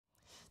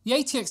The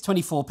ATX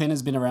 24 pin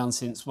has been around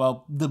since,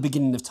 well, the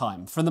beginning of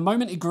time, from the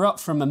moment it grew up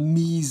from a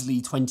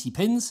measly 20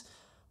 pins,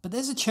 but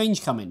there's a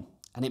change coming,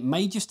 and it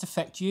may just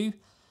affect you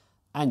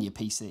and your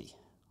PC.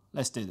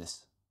 Let's do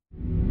this.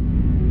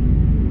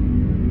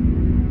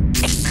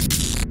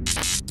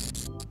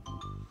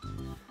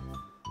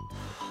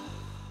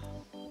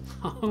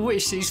 I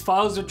wish these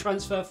files would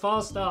transfer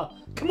faster.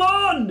 Come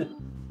on!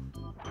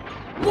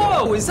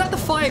 Whoa, is that the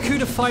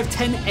FireCuda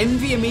 510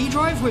 NVMe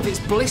drive with its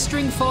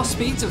blistering fast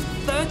speeds of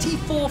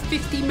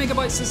 3450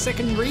 megabytes a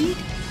second read,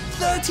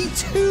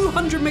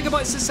 3200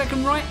 megabytes a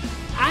second write,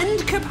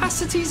 and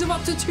capacities of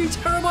up to 2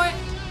 terabyte?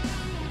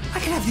 I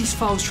can have these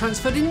files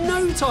transferred in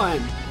no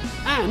time.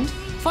 And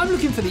if I'm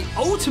looking for the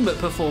ultimate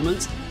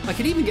performance, I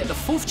could even get the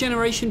 4th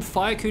generation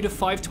FireCuda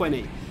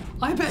 520.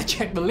 I better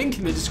check the link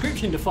in the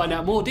description to find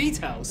out more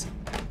details.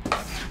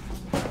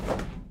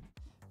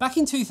 Back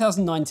in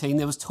 2019,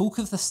 there was talk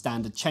of the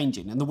standard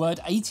changing and the word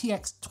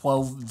ATX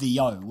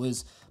 12VO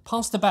was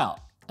passed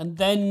about, and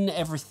then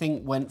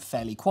everything went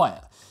fairly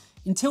quiet.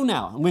 Until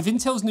now, and with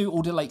Intel's new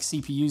Alder Lake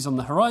CPUs on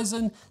the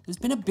horizon, there's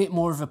been a bit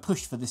more of a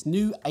push for this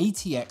new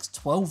ATX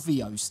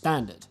 12VO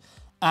standard,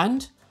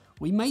 and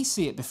we may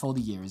see it before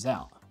the year is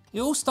out. It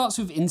all starts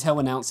with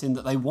Intel announcing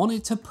that they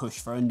wanted to push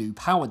for a new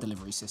power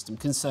delivery system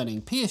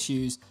concerning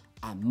PSUs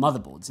and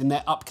motherboards in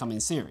their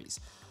upcoming series.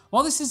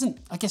 While this isn't,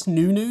 I guess,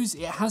 new news,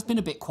 it has been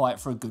a bit quiet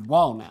for a good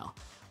while now.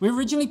 We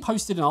originally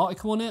posted an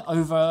article on it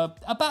over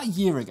about a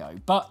year ago,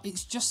 but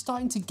it's just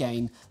starting to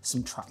gain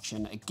some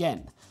traction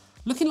again.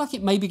 Looking like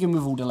it may begin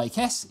with Alder Lake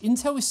S,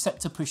 Intel is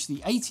set to push the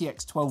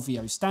ATX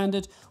 12VO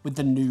standard with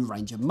the new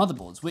range of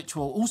motherboards, which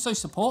will also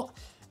support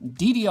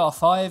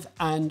DDR5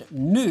 and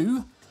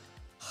new,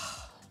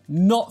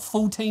 not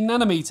 14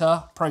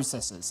 nanometer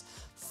processors.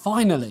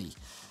 Finally.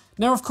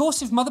 Now, of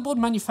course, if motherboard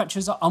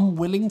manufacturers are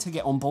unwilling to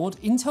get on board,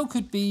 Intel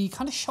could be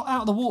kind of shot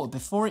out of the water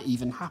before it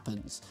even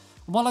happens.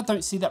 And while I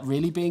don't see that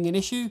really being an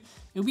issue,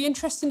 it'll be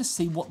interesting to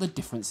see what the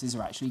differences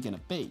are actually going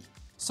to be.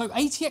 So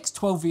ATX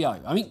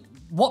 12VO, I mean,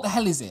 what the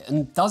hell is it,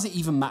 and does it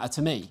even matter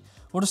to me?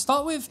 Well, to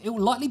start with, it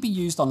will likely be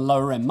used on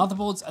lower end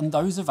motherboards and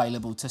those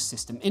available to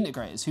system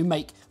integrators who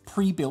make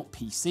pre-built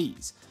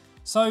PCs.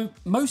 So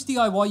most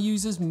DIY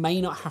users may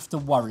not have to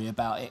worry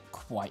about it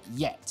quite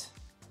yet.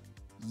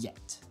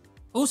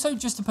 Also,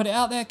 just to put it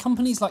out there,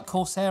 companies like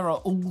Corsair are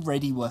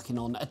already working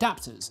on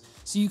adapters,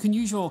 so you can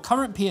use your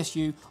current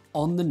PSU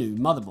on the new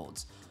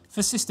motherboards.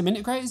 For system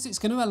integrators, it's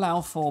going to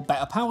allow for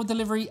better power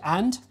delivery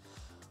and,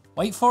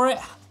 wait for it,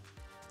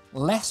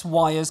 less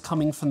wires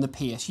coming from the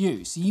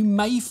PSU, so you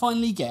may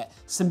finally get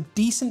some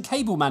decent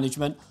cable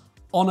management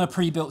on a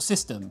pre-built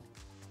system.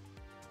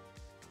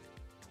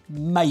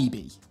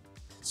 Maybe.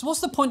 So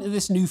what's the point of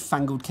this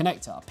newfangled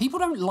connector? People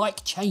don't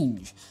like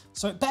change,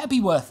 so it better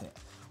be worth it.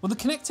 Well, the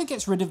connector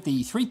gets rid of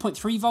the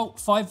 3.3 volt,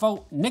 5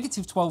 volt,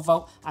 negative 12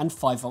 volt and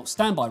 5 volt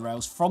standby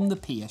rails from the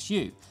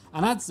PSU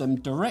and adds them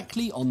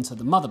directly onto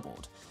the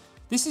motherboard.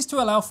 This is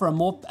to allow for a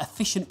more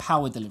efficient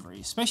power delivery,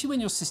 especially when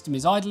your system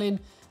is idling,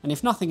 and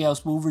if nothing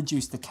else, will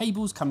reduce the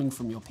cables coming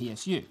from your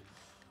PSU,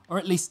 or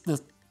at least the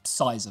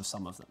size of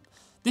some of them.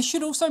 This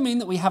should also mean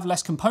that we have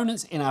less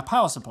components in our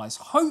power supplies,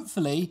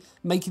 hopefully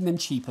making them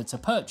cheaper to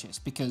purchase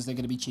because they're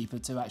going to be cheaper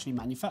to actually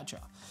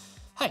manufacture.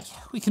 Hey,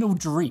 we can all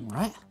dream,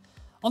 right?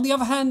 On the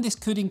other hand, this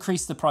could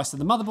increase the price of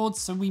the motherboards,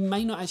 so we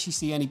may not actually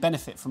see any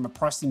benefit from a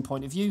pricing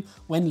point of view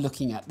when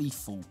looking at the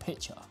full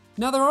picture.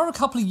 Now, there are a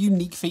couple of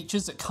unique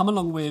features that come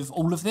along with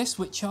all of this,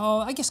 which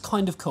are, I guess,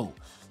 kind of cool.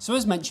 So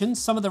as mentioned,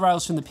 some of the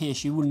rails from the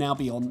PSU will now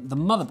be on the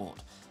motherboard.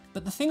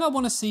 But the thing I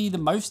want to see the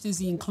most is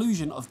the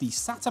inclusion of the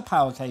SATA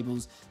power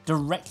cables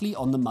directly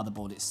on the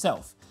motherboard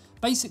itself.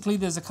 Basically,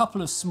 there's a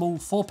couple of small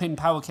 4-pin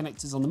power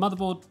connectors on the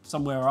motherboard,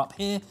 somewhere up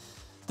here,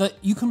 that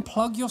you can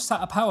plug your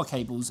SATA power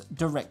cables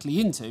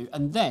directly into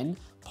and then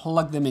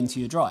plug them into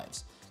your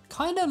drives.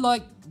 Kind of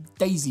like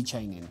daisy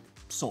chaining,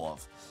 sort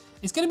of.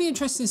 It's going to be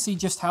interesting to see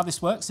just how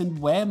this works and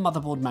where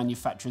motherboard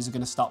manufacturers are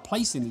going to start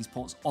placing these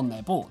ports on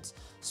their boards,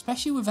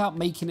 especially without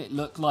making it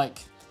look like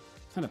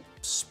kind of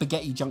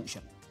spaghetti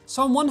junction.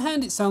 So on one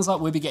hand, it sounds like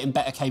we'll be getting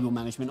better cable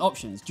management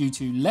options due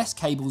to less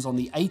cables on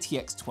the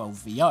ATX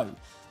 12VO.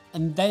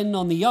 And then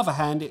on the other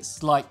hand,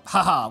 it's like,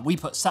 haha, we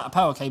put SATA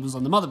power cables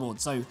on the motherboard,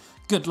 so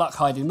good luck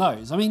hiding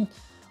those. I mean,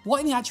 what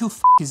in the actual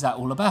f is that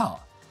all about?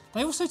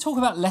 They also talk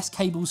about less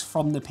cables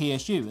from the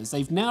PSU, as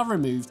they've now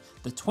removed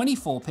the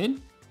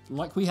 24-pin,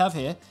 like we have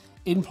here,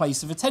 in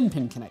place of a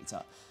 10-pin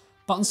connector.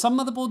 But on some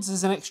motherboards,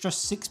 there's an extra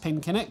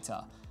 6-pin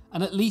connector,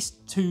 and at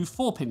least 2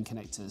 4-pin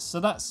connectors. So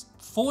that's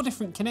 4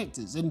 different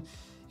connectors, and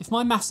if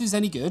my maths is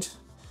any good,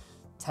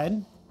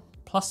 10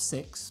 plus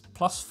 6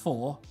 plus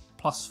 4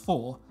 plus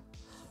 4,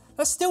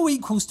 that still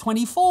equals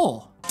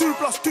 24. 2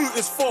 plus 2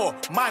 is 4,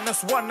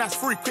 minus 1, that's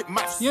 3, quick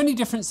maths. The only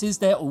difference is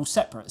they're all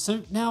separate.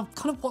 So now,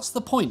 kind of what's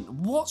the point?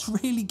 What's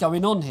really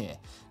going on here?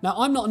 Now,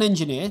 I'm not an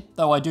engineer,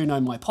 though I do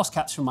know my POS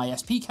caps from my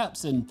SP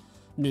caps and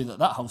knew that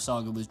that whole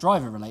saga was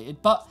driver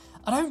related, but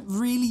I don't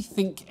really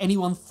think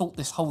anyone thought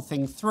this whole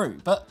thing through,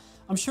 but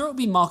I'm sure it'll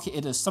be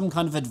marketed as some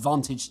kind of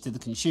advantage to the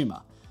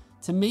consumer.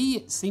 To me,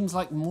 it seems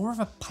like more of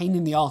a pain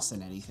in the arse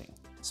than anything.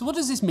 So what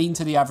does this mean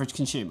to the average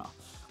consumer?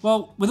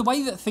 Well, with the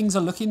way that things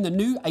are looking, the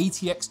new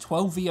ATX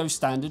 12VO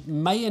standard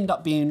may end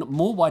up being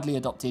more widely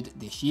adopted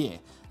this year,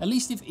 at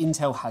least if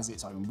Intel has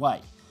its own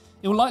way.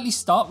 It will likely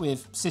start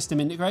with system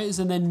integrators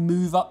and then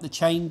move up the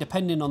chain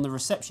depending on the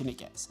reception it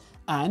gets,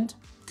 and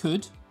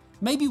could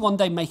maybe one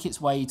day make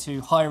its way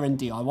to higher end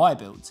DIY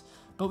builds,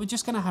 but we're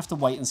just going to have to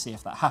wait and see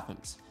if that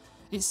happens.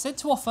 It's said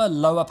to offer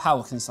lower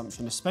power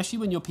consumption, especially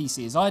when your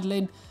PC is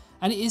idling,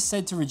 and it is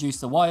said to reduce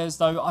the wires,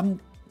 though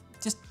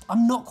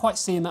I'm not quite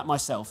seeing that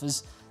myself,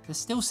 as there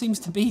still seems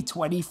to be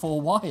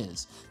 24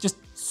 wires, just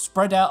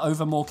spread out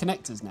over more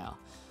connectors now.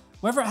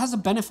 Whether it has a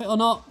benefit or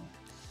not,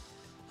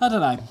 I don't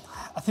know.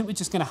 I think we're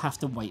just going to have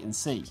to wait and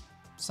see.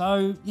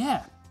 So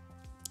yeah,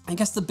 I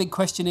guess the big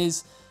question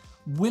is,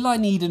 will I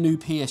need a new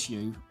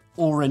PSU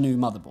or a new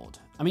motherboard?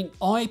 I mean,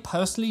 I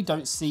personally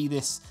don't see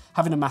this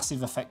having a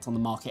massive effect on the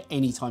market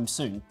anytime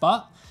soon,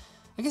 but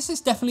I guess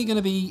it's definitely going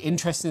to be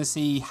interesting to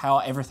see how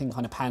everything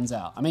kind of pans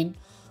out. I mean,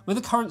 with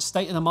the current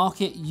state of the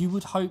market, you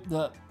would hope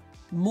that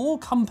more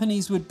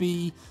companies would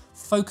be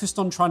focused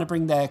on trying to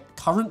bring their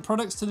current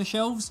products to the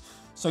shelves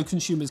so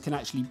consumers can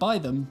actually buy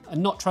them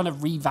and not trying to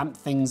revamp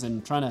things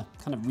and trying to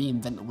kind of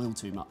reinvent the wheel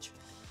too much.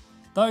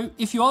 Though,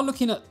 if you are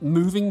looking at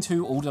moving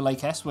to Alder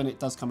Lake S when it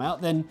does come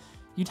out, then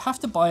you'd have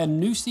to buy a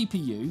new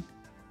CPU,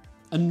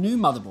 a new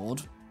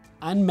motherboard,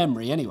 and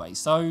memory anyway.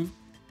 So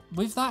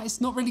with that,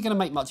 it's not really going to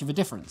make much of a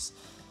difference.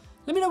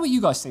 Let me know what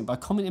you guys think by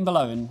commenting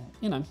below, and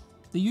you know,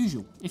 the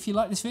usual. If you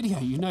like this video,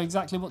 you know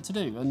exactly what to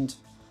do, and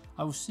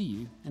I will see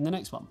you in the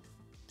next one.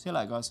 See you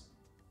later, guys.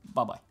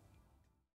 Bye-bye.